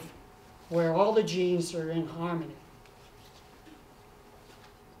life where all the genes are in harmony.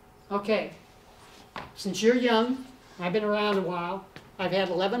 Okay, since you're young, I've been around a while, I've had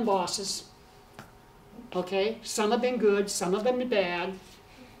 11 bosses. Okay, some have been good, some have been bad.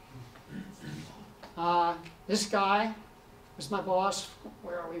 This guy was my boss,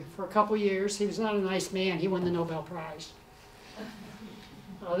 where are we, for a couple years. He was not a nice man, he won the Nobel Prize.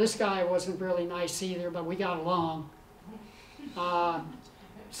 This guy wasn't really nice either, but we got along.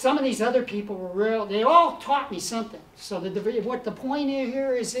 Some of these other people were real, they all taught me something. So what the point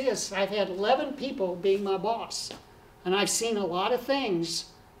here is this, I've had 11 people being my boss. And I've seen a lot of things.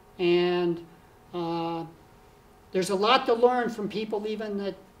 And there's a lot to learn from people even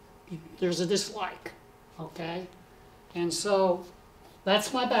that there's a dislike. Okay? And so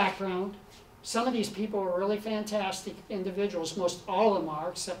that's my background. Some of these people are really fantastic individuals. Most all of them are,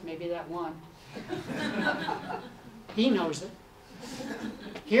 except maybe that one. He knows it.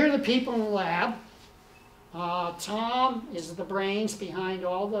 Here are the people in the lab. Tom is the brains behind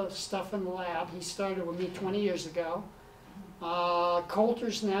all the stuff in the lab. He started with me 20 years ago.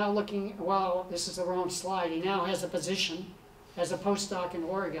 Coulter's now looking, well, this is the wrong slide. He now has a position as a postdoc in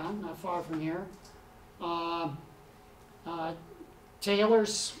Oregon, not far from here.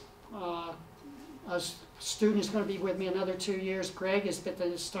 Taylor's a student is going to be with me another 2 years. Greg is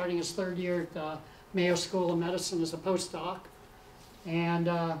starting his third year at the Mayo School of Medicine as a postdoc. And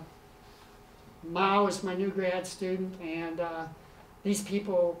Mao is my new grad student, and these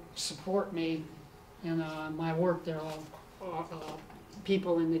people support me in my work. They're all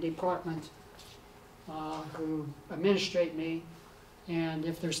people in the department who administrate me. And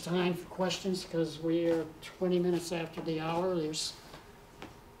if there's time for questions, because we are 20 minutes after the hour,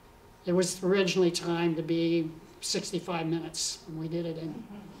 it was originally timed to be 65 minutes, and we did it in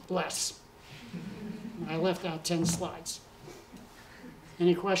less. I left out 10 slides.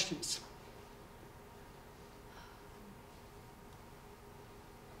 Any questions?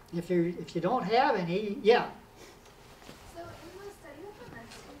 If you don't have any, yeah. So in the study with the med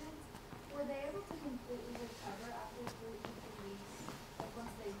students, were they able to completely recover after 3 weeks, like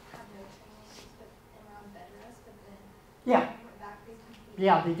once they had no training and were on bed rest, but then Yeah. when they went back, they completely...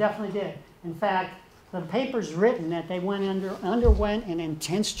 Yeah, they definitely did. In fact, the paper's written that they underwent an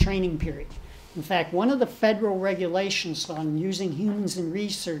intense training period. In fact, one of the federal regulations on using humans in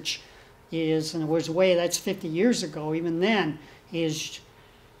research is, and it was way, that's 50 years ago, even then, is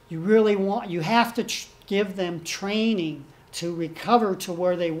you have to give them training to recover to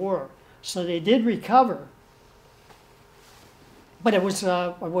where they were. So they did recover, but it was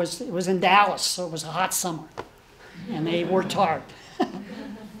in Dallas, so it was a hot summer, and they worked hard.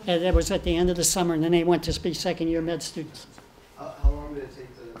 And that was at the end of the summer, and then they went to be second-year med students. How long did it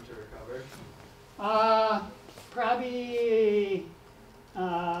take them to recover? Probably,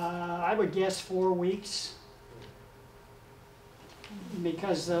 I would guess 4 weeks.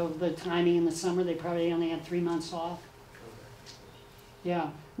 Because of the timing in the summer, they probably only had 3 months off. Yeah.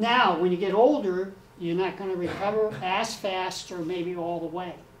 Now, when you get older, you're not going to recover as fast or maybe all the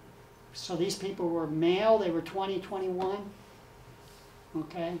way. So these people were male, they were 20, 21.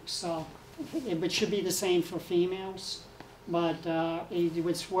 Okay, so it should be the same for females. But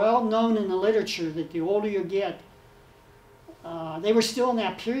it's well known in the literature that the older you get, they were still in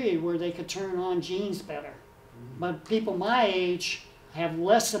that period where they could turn on genes better. But people my age have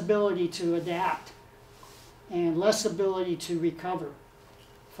less ability to adapt and less ability to recover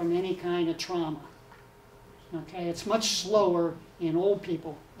from any kind of trauma. Okay, it's much slower in old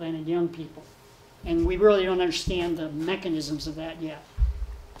people than in young people. And we really don't understand the mechanisms of that yet.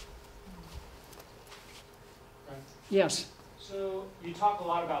 Yes. So you talk a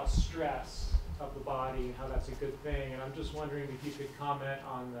lot about stress of the body and how that's a good thing, and I'm just wondering if you could comment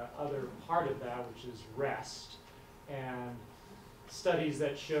on the other part of that, which is rest, and studies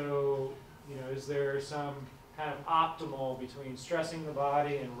that show, is there some kind of optimal between stressing the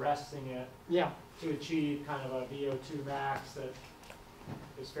body and resting it Yeah. to achieve kind of a VO2 max that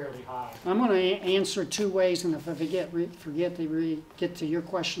is fairly high? I'm going to answer two ways, and if I forget to get to your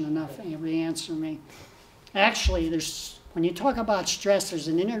question enough, re-answer me. Actually, when you talk about stress, there's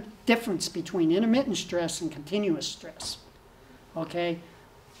an difference between intermittent stress and continuous stress. Okay?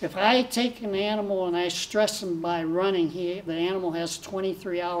 If I take an animal and I stress him by running, the animal has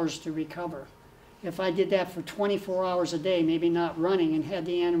 23 hours to recover. If I did that for 24 hours a day, maybe not running, and had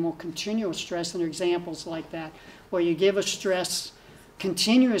the animal continuous stress, and there are examples like that, where you give a stress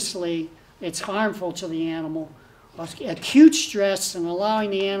continuously, it's harmful to the animal. Acute stress and allowing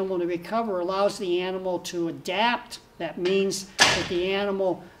the animal to recover allows the animal to adapt. That means that the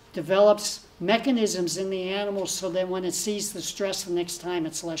animal develops mechanisms in the animal so that when it sees the stress the next time,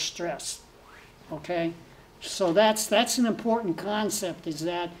 it's less stress. Okay? So that's an important concept, is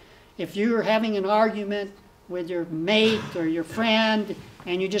that if you're having an argument with your mate or your friend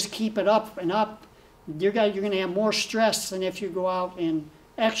and you just keep it up and up, you're going to have more stress than if you go out and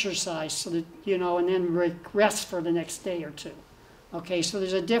exercise, so that, and then rest for the next day or two. Okay, so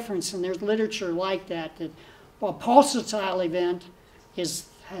there's a difference, and there's literature like that a pulsatile event is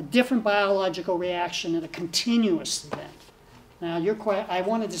a different biological reaction than a continuous event. Now, I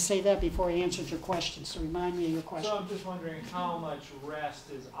wanted to say that before I answered your question, so remind me of your question. So I'm just wondering how much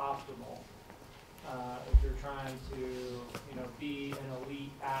rest is optimal if you're trying to, be an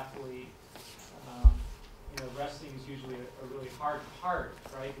elite athlete. Resting is usually a really hard part,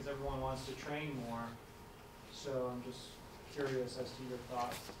 right? Because everyone wants to train more. So I'm just curious as to your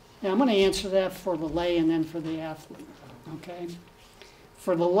thoughts. Yeah, I'm going to answer that for the lay and then for the athlete. Okay?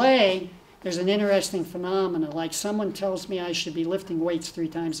 For the lay, there's an interesting phenomenon. Like someone tells me I should be lifting weights 3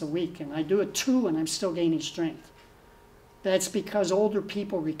 times a week, and I do it 2 and I'm still gaining strength. That's because older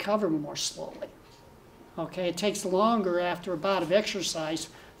people recover more slowly. Okay? It takes longer after a bout of exercise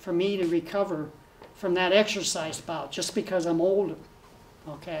for me to recover from that exercise bout, just because I'm older.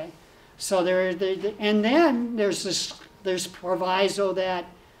 Okay? So and then there's proviso that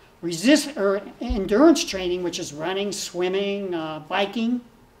endurance training, which is running, swimming, biking,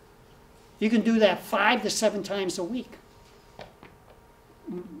 you can do that 5 to 7 times a week.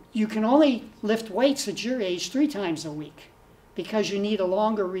 You can only lift weights at your age 3 times a week because you need a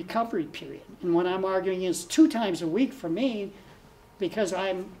longer recovery period. And what I'm arguing is 2 times a week for me, because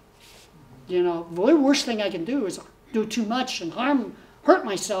the worst thing I can do is do too much and hurt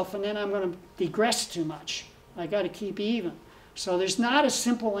myself, and then I'm going to digress too much. I got to keep even. So there's not a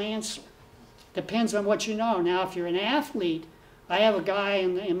simple answer. Depends on what you know. Now, if you're an athlete, I have a guy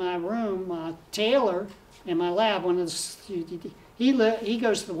in my room, Taylor, in my lab. He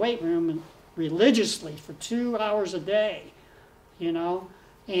goes to the weight room and religiously for 2 hours a day, and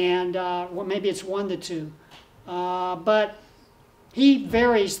maybe it's 1 to 2, but he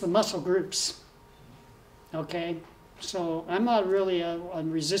varies the muscle groups. Okay, so I'm not really a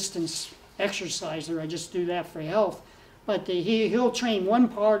resistance exerciser. I just do that for health. But he'll train one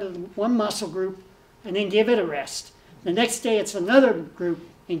part of one muscle group and then give it a rest. The next day it's another group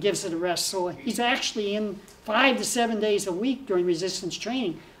and gives it a rest. So he's actually in 5 to 7 days a week during resistance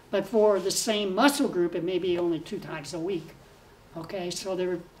training. But for the same muscle group, it may be only 2 times a week. Okay, so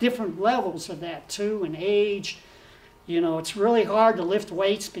there are different levels of that too, and age. It's really hard to lift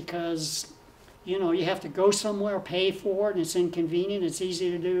weights because, you have to go somewhere, pay for it, and it's inconvenient. It's easy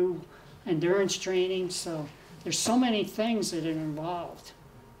to do endurance training. So there's so many things that are involved.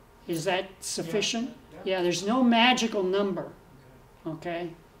 Is that sufficient? Yeah, there's no magical number.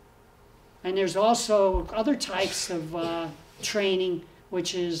 Okay? And there's also other types of training,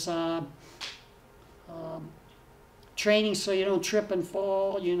 which is training so you don't trip and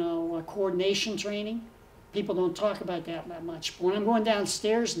fall, coordination training. People don't talk about that much. But when I'm going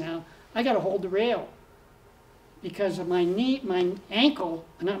downstairs now, I got to hold the rail because of my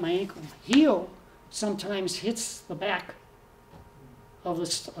heel sometimes hits the back of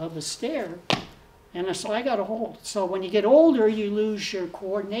the stair, and so I got to hold. So when you get older, you lose your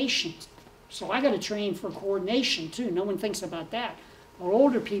coordination. So I got to train for coordination too. No one thinks about that. Or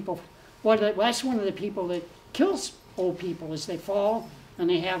older people, that's one of the people that kills old people is they fall and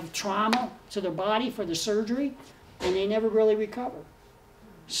they have trauma to their body for the surgery, and they never really recover.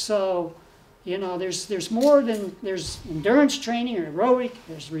 So, there's more than, there's endurance training or aerobic,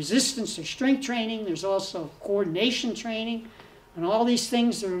 there's resistance or strength training, there's also coordination training, and all these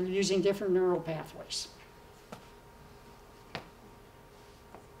things are using different neural pathways.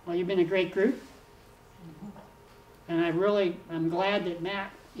 Well, you've been a great group. And I'm glad that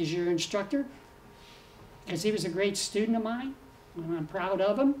Matt is your instructor, because he was a great student of mine, and I'm proud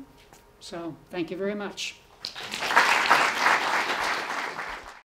of him. So thank you very much.